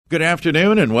Good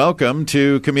afternoon and welcome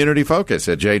to Community Focus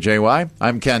at JJY.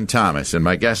 I'm Ken Thomas, and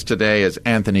my guest today is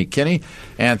Anthony Kinney.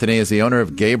 Anthony is the owner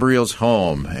of Gabriel's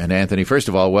Home. And Anthony, first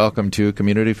of all, welcome to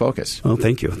Community Focus. Oh,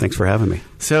 thank you. Thanks for having me.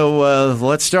 So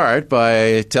let's start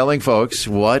by telling folks,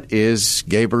 what is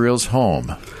Gabriel's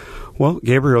Home? Well,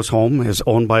 Gabriel's Home is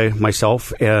owned by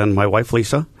myself and my wife,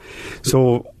 Lisa.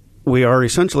 So we are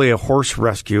essentially a horse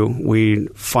rescue. We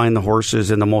find the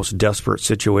horses in the most desperate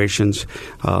situations.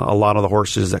 A lot of the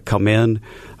horses that come in,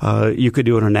 you could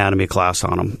do an anatomy class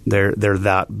on them. They're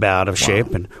that bad of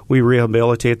shape, and we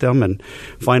rehabilitate them and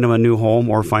find them a new home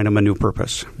or find them a new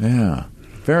purpose. Yeah,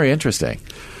 very interesting.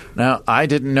 Now, I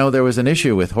didn't know there was an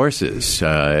issue with horses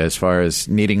as far as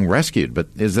needing rescued, but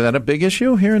is that a big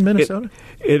issue here in Minnesota?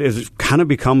 It has kind of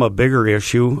become a bigger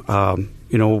issue.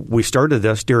 We started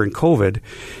this during COVID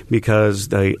because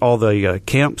all the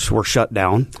camps were shut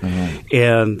down,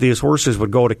 and these horses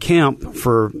would go to camp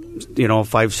for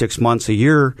 5-6 months a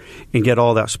year and get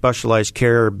all that specialized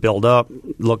care, build up,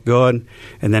 look good,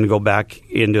 and then go back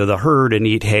into the herd and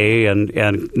eat hay, and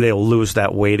they'll lose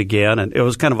that weight again. And it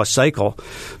was kind of a cycle.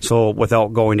 So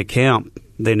without going to camp,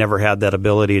 they never had that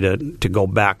ability to go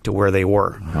back to where they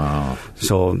were. Wow.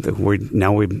 So we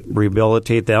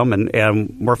rehabilitate them,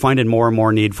 and we're finding more and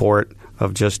more need for it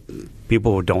of just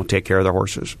people who don't take care of their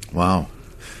horses. Wow.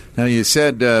 Now, you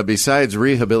said besides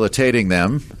rehabilitating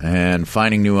them and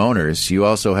finding new owners, you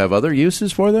also have other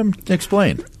uses for them?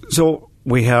 Explain. So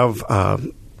we have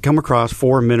come across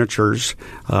 4 miniatures.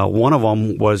 One of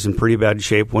them was in pretty bad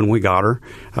shape when we got her.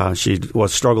 She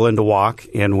was struggling to walk,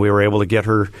 and we were able to get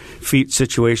her feet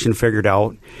situation figured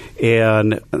out.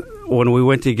 And when we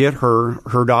went to get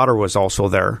her daughter was also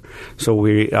there. So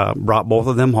we brought both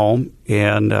of them home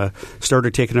and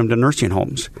started taking them to nursing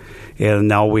homes. And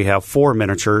now we have 4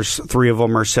 miniatures. 3 of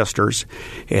them are sisters,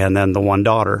 and then the one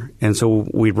daughter. And so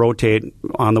we rotate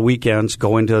on the weekends,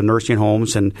 go into nursing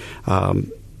homes and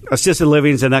assisted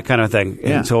livings and that kind of thing.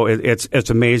 Yeah. And so it's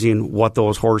amazing what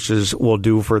those horses will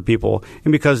do for people.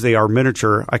 And because they are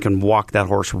miniature, I can walk that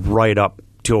horse right up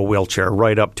to a wheelchair,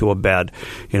 right up to a bed.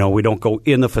 We don't go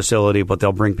in the facility, but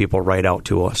they'll bring people right out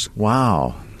to us.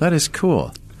 Wow. That is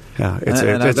cool. Yeah,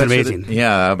 it's amazing.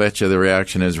 I bet you the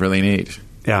reaction is really neat.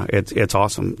 Yeah, it's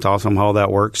awesome. It's awesome how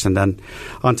that works. And then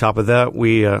on top of that,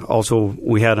 we had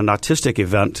an autistic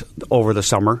event over the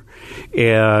summer,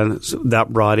 and that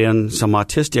brought in some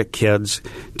autistic kids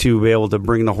to be able to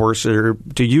bring the horses,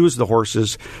 to use the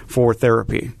horses for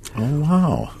therapy. Oh,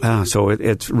 wow. So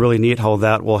it's really neat how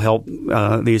that will help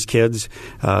these kids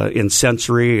in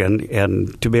sensory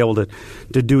and to be able to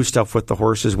do stuff with the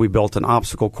horses. We built an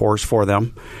obstacle course for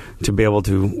them to be able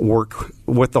to work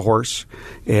with the horse,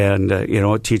 and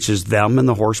it teaches them and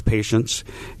the horse patience,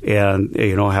 and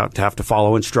have to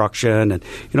follow instruction, and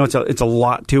it's a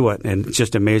lot to it, and it's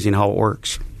just amazing how it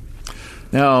works.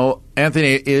 Now,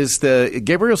 Anthony, is the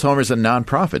Gabriel's Home is a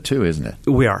nonprofit too, isn't it?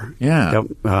 We are. Yeah.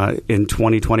 Yep. In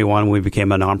 2021, we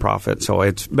became a nonprofit, so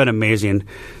it's been amazing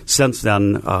since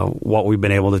then what we've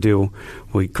been able to do.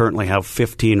 We currently have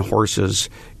 15 horses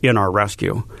in our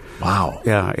rescue. Wow.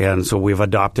 Yeah, and so we've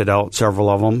adopted out several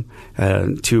of them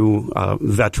to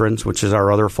veterans, which is our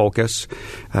other focus,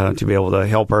 to be able to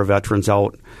help our veterans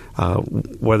out,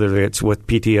 whether it's with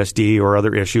PTSD or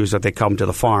other issues that they come to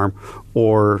the farm,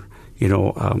 or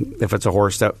if it's a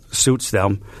horse that suits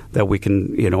them, that we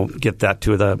can get that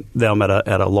to them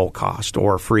at a low cost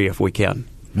or free if we can.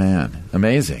 Man,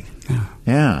 amazing.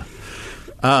 Yeah.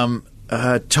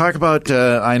 Talk about,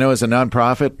 I know as a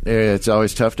nonprofit, it's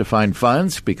always tough to find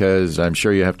funds because I'm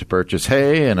sure you have to purchase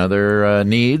hay and other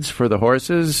needs for the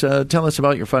horses. Tell us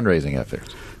about your fundraising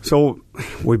efforts. So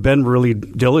we've been really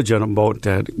diligent about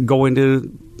going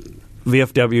to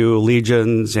VFW,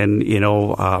 Legions, and,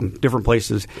 different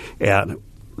places, and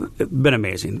been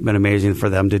amazing for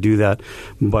them to do that.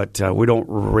 But we don't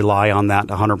rely on that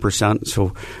 100%.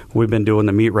 So we've been doing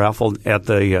the meat raffle at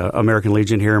the American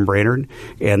Legion here in Brainerd,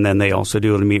 and then they also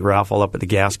do the meat raffle up at the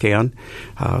gas can.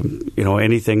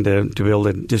 Anything to be able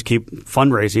to just keep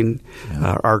fundraising.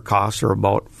 Yeah. Our costs are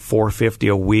about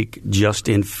 $450 a week just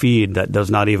in feed. That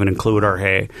does not even include our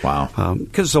hay. Wow.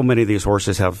 Because so many of these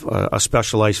horses have a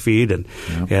specialized feed, and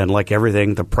like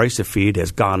everything, the price of feed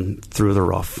has gone through the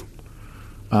roof.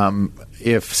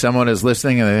 If someone is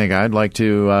listening and they think, I'd like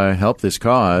to help this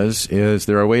cause, is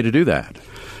there a way to do that?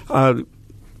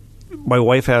 My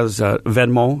wife has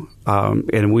Venmo,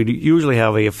 and we usually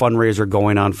have a fundraiser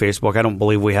going on Facebook. I don't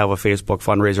believe we have a Facebook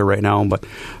fundraiser right now, but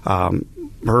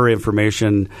her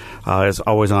information is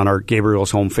always on our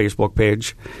Gabriel's Home Facebook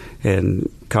page,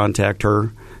 and contact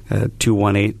her at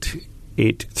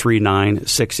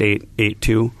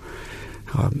 218-839-6882.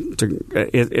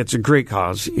 It's a great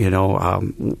cause.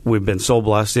 We've been so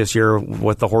blessed this year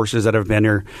with the horses that have been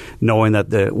here, knowing that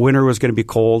the winter was going to be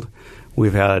cold.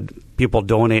 We've had people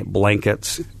donate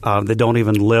blankets that don't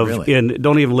even live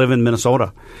in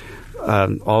Minnesota.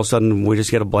 All of a sudden, we just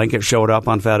get a blanket showed up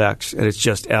on FedEx, and it's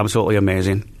just absolutely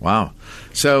amazing. Wow.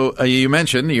 So you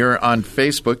mentioned you're on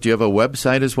Facebook. Do you have a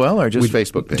website as well, or just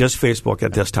Facebook page? Just Facebook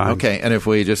at this time. Okay, and if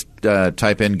we just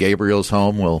type in Gabriel's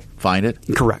Home, we'll find it?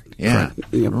 Correct. Yeah,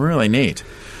 correct. Yep. Really neat.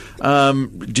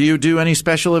 Do you do any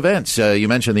special events? You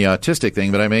mentioned the autistic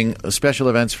thing, but I mean special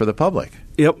events for the public.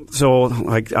 Yep. So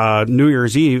like New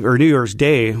Year's Eve or New Year's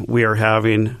Day, we are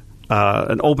having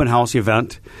an open house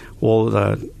event.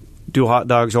 We'll do hot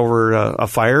dogs over a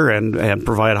fire and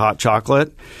provide hot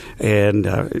chocolate,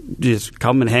 and just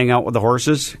come and hang out with the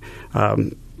horses.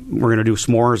 We're going to do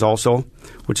s'mores also,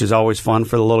 which is always fun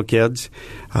for the little kids.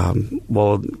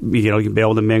 We'll you'll be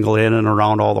able to mingle in and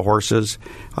around all the horses.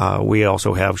 We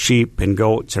also have sheep and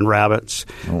goats and rabbits,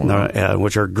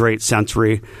 which are great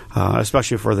sensory,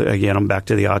 especially for I'm back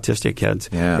to the autistic kids.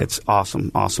 Yeah. It's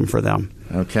awesome for them.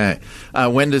 Okay.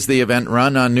 When does the event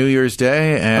run on New Year's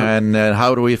Day, and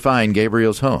how do we find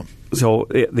Gabriel's Home? So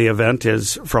the event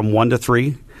is from 1 to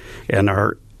 3, and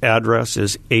our address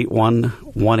is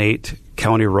 8118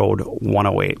 County Road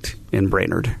 108 in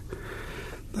Brainerd.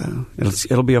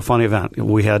 It'll be a fun event.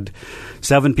 We had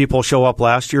 7 people show up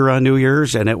last year on New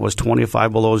Year's, and it was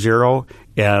 25 below zero,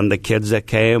 and the kids that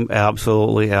came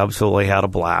absolutely had a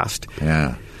blast.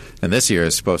 Yeah. And this year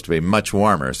is supposed to be much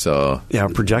warmer, so... Yeah,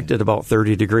 projected about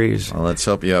 30 degrees. Well, let's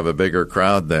hope you have a bigger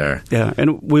crowd there. Yeah,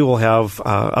 and we will have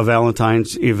a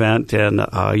Valentine's event and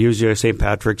usually a St.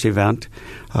 Patrick's event.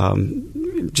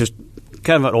 Just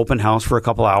kind of an open house for a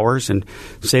couple hours, and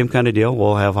same kind of deal.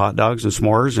 We'll have hot dogs and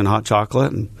s'mores and hot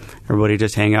chocolate, and everybody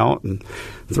just hang out and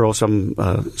throw some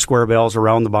square bells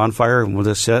around the bonfire, and we'll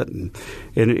just sit and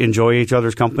enjoy each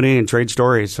other's company and trade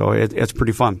stories. So it's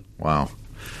pretty fun. Wow.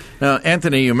 Now,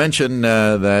 Anthony, you mentioned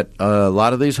that a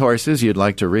lot of these horses, you'd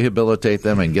like to rehabilitate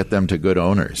them and get them to good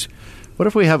owners. What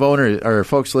if we have owners or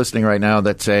folks listening right now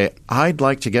that say, I'd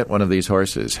like to get one of these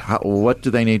horses? What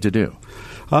do they need to do?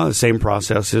 The same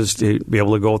process is to be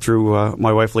able to go through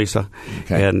my wife, Lisa.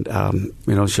 Okay. And,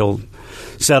 she'll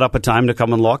set up a time to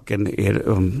come and look,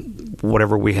 and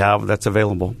whatever we have that's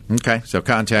available. Okay. So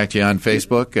contact you on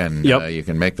Facebook, and you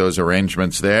can make those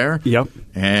arrangements there. Yep.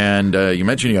 And you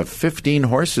mentioned you have 15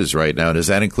 horses right now. Does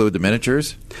that include the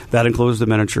miniatures? That includes the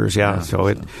miniatures, yeah. So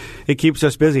it keeps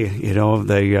us busy.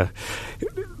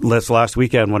 This last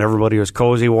weekend, when everybody was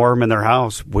cozy, warm in their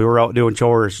house, we were out doing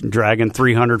chores, dragging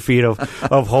 300 feet of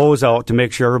hose out to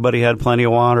make sure everybody had plenty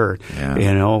of water. Yeah.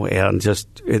 And just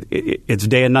it's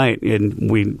day and night, and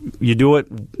you do it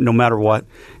no matter what,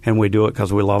 and we do it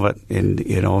because we love it, and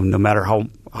no matter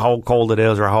how cold it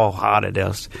is or how hot it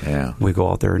is, we go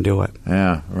out there and do it.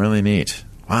 Yeah, really neat.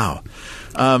 Wow.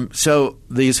 So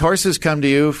these horses come to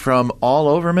you from all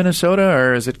over Minnesota,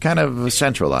 or is it kind of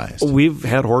centralized? We've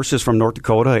had horses from North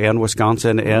Dakota and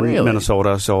Wisconsin and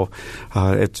Minnesota, so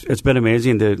it's been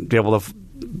amazing to be able to.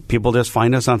 People just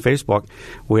find us on Facebook.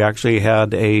 We actually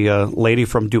had a lady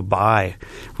from Dubai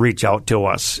reach out to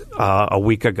us a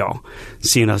week ago,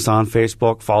 seen us on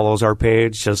Facebook, follows our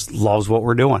page, just loves what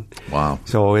we're doing. Wow.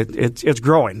 So it's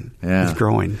growing. Yeah. It's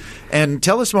growing. And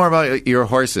tell us more about your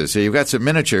horses. So you've got some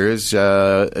miniatures,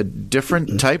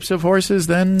 different types of horses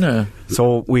then?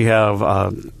 So we have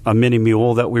a mini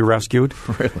mule that we rescued.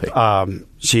 Really?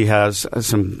 She has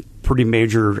some pretty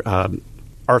major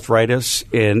arthritis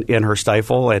in her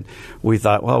stifle, and we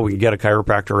thought, well, we can get a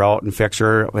chiropractor out and fix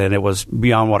her, and it was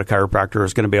beyond what a chiropractor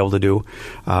is going to be able to do.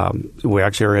 We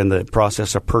actually are in the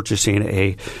process of purchasing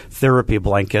a therapy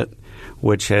blanket,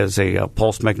 which has a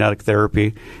pulse magnetic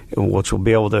therapy, which will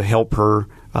be able to help her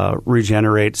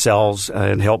regenerate cells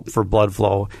and help for blood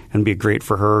flow and be great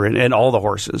for her and all the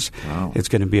horses. Wow. It's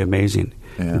going to be amazing.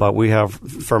 Yeah. But we have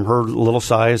from her little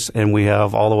size, and we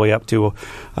have all the way up to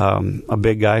a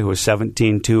big guy who is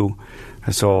 17'2".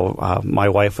 So my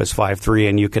wife is 5'3",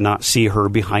 and you cannot see her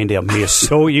behind him. He is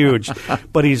so huge,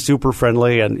 but he's super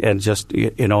friendly, and just,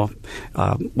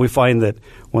 we find that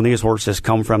when these horses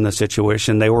come from the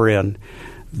situation they were in,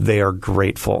 they are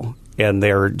grateful. And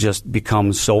they're just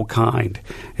become so kind.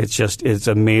 It's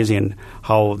amazing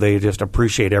how they just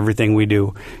appreciate everything we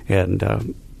do, and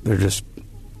they're just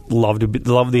love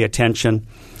the attention,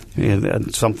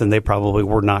 and something they probably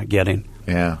were not getting.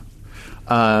 Yeah.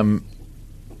 And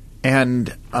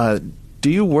Do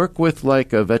you work with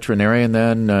like a veterinarian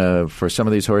then for some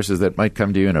of these horses that might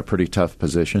come to you in a pretty tough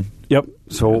position? Yep.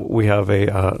 So we have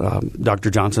a Dr.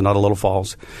 Johnson out of Little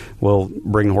Falls will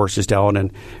bring horses down,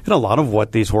 and a lot of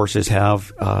what these horses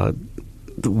have,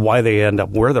 why they end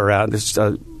up where they're at, this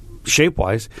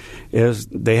shape-wise, is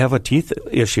they have a teeth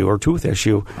issue or tooth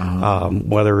issue,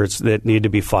 whether it's that need to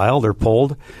be filed or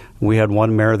pulled. We had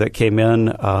one mare that came in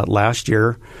last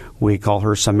year. We call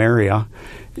her Samaria.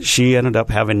 She ended up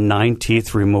having 9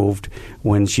 teeth removed.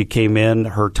 When she came in,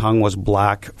 her tongue was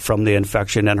black from the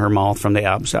infection in her mouth from the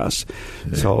abscess.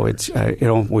 So it's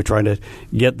we try to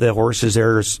get the horses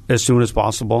there as soon as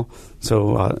possible,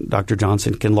 so Dr.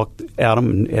 Johnson can look at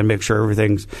them and make sure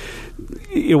everything's.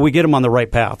 We get them on the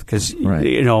right path because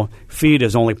feed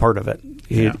is only part of it.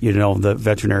 The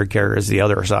veterinary care is the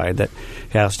other side that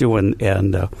has to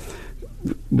and.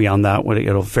 Beyond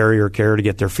that, farrier care to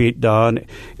get their feet done,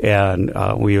 and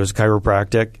we use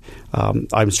chiropractic.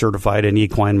 I'm certified in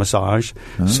equine massage,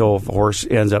 so if a horse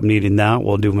ends up needing that,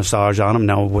 we'll do massage on them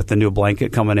now with the new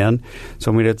blanket coming in.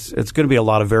 So, I mean, it's going to be a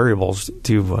lot of variables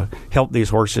to help these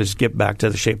horses get back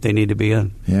to the shape they need to be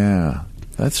in. Yeah,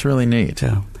 that's really neat.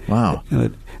 Yeah. Wow.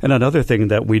 And another thing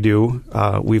that we do,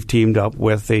 we've teamed up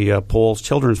with the Poles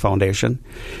Children's Foundation,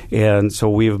 and so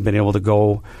we've been able to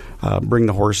go bring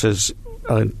the horses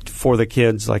for the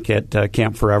kids, like at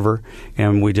Camp Forever,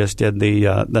 and we just did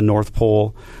the North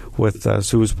Pole with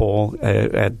Sue's Pole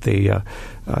at the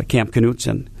Camp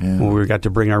Knutson, where we got to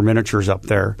bring our miniatures up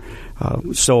there.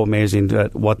 So amazing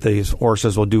what these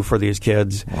horses will do for these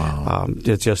kids. Wow.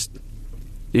 It's just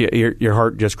your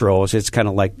heart just grows. It's kind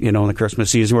of like in the Christmas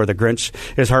season where the Grinch,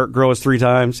 his heart grows 3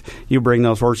 times. You bring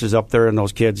those horses up there, and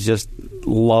those kids just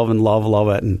love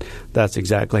it, and that's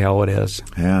exactly how it is.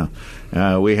 Yeah.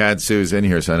 We had Suze in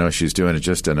here, so I know she's doing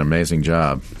just an amazing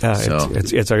job.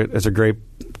 It's a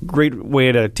great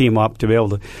way to team up to be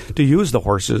able to use the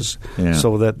horses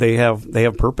so that they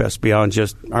have purpose beyond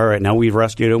just, all right, now we've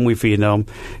rescued them, we feed them,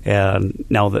 and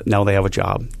now they have a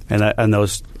job. And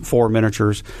those 4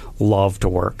 miniatures love to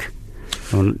work.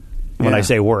 When I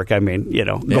say work, I mean,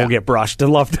 go get brushed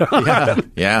and love to.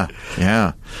 Yeah.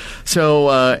 So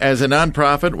as a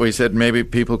nonprofit, we said maybe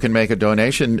people can make a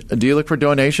donation. Do you look for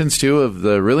donations, too, of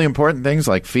the really important things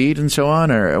like feed and so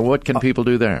on, or what can people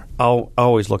do there?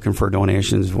 Always looking for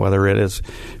donations, whether it is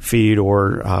feed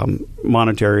or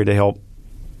monetary to help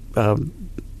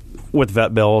with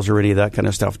vet bills or any of that kind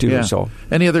of stuff, too. Yeah. So,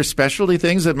 any other specialty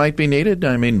things that might be needed?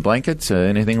 I mean, blankets,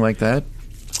 anything like that?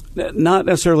 Not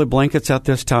necessarily blankets at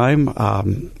this time.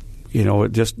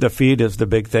 Just the feed is the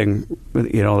big thing,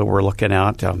 that we're looking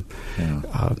at.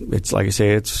 It's like I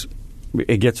say, it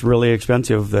gets really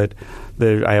expensive.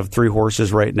 I have 3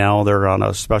 horses right now. They're on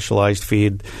a specialized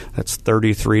feed that's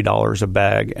 $33 a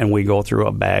bag, and we go through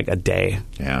a bag a day.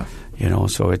 Yeah.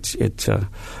 So it's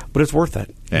but it's worth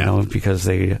it. Because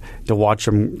to watch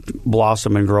them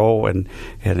blossom and grow, and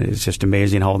it's just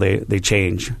amazing how they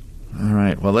change. All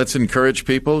right. Well, let's encourage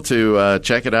people to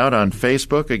check it out on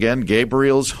Facebook. Again,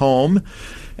 Gabriel's Home.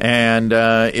 And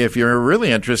if you're really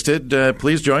interested,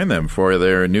 please join them for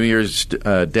their New Year's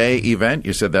Day event.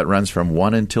 You said that runs from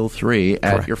 1 until 3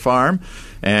 at your farm.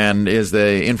 And is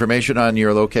the information on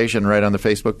your location right on the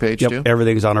Facebook page, too?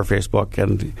 Everything's on our Facebook,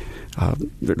 and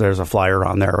there's a flyer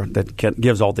on there that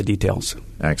gives all the details.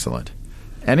 Excellent.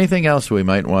 Anything else we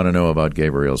might want to know about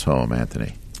Gabriel's Home,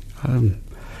 Anthony?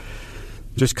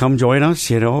 Just come join us,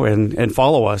 and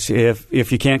follow us.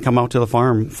 If you can't come out to the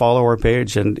farm, follow our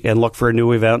page and look for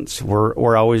new events.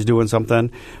 We're always doing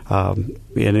something. And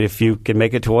if you can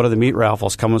make it to one of the meat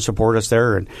raffles, come and support us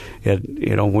there. And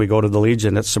when we go to the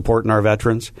Legion, it's supporting our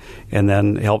veterans and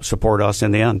then help support us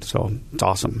in the end. So it's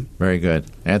awesome. Very good.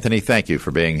 Anthony, thank you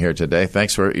for being here today.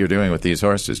 Thanks for what you're doing with these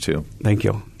horses, too. Thank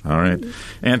you. All right.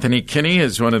 Anthony Kinney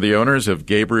is one of the owners of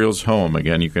Gabriel's Home.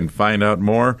 Again, you can find out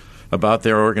more about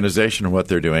their organization and what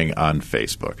they're doing on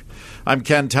Facebook. I'm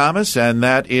Ken Thomas, and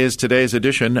that is today's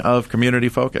edition of Community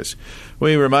Focus.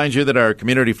 We remind you that our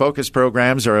Community Focus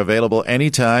programs are available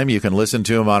anytime. You can listen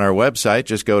to them on our website.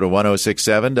 Just go to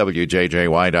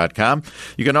 1067wjjy.com.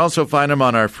 You can also find them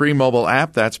on our free mobile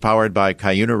app that's powered by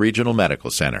Cuyuna Regional Medical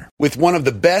Center. With one of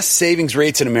the best savings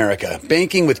rates in America,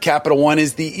 banking with Capital One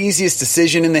is the easiest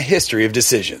decision in the history of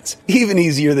decisions. Even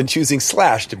easier than choosing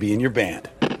Slash to be in your band.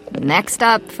 Next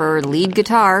up for lead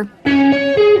guitar.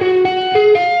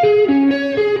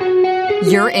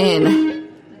 You're in.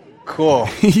 Cool.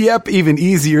 Yep, even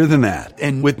easier than that.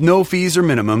 And with no fees or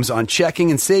minimums on checking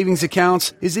and savings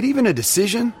accounts, is it even a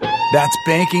decision? That's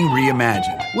banking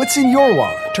reimagined. What's in your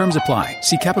wallet? Terms apply.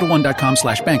 See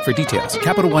CapitalOne.com/bank for details.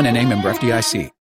 Capital One NA, member FDIC.